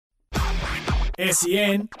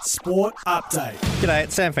SEN Sport Update. G'day,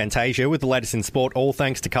 it's Sam Fantasia with the latest in sport, all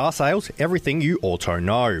thanks to car sales, everything you auto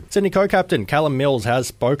know. Sydney co-captain Callum Mills has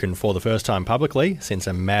spoken for the first time publicly since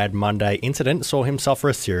a Mad Monday incident saw him suffer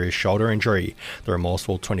a serious shoulder injury. The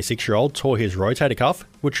remorseful 26-year-old tore his rotator cuff,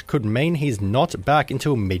 which could mean he's not back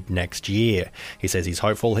until mid-next year. He says he's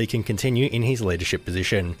hopeful he can continue in his leadership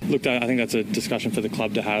position. Look, I think that's a discussion for the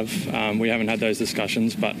club to have. We haven't had those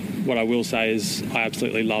discussions, but what I will say is I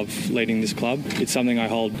absolutely love leading this club. It's something I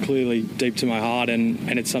hold clearly deep to my heart, and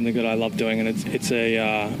it's something that I love doing, and it's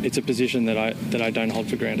a position that I don't hold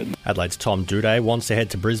for granted. Adelaide's Tom Duday wants to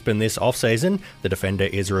head to Brisbane this off-season. The defender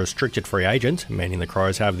is a restricted free agent, meaning the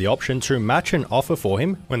Crows have the option to match an offer for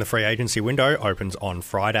him when the free agency window opens on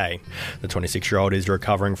Friday. The 26-year-old is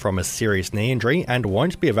recovering from a serious knee injury and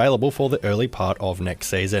won't be available for the early part of next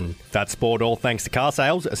season. That's sport, all thanks to car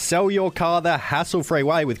sales. Sell your car the hassle-free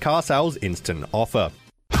way with car sales instant offer.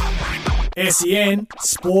 SEN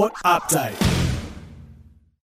Sport Update.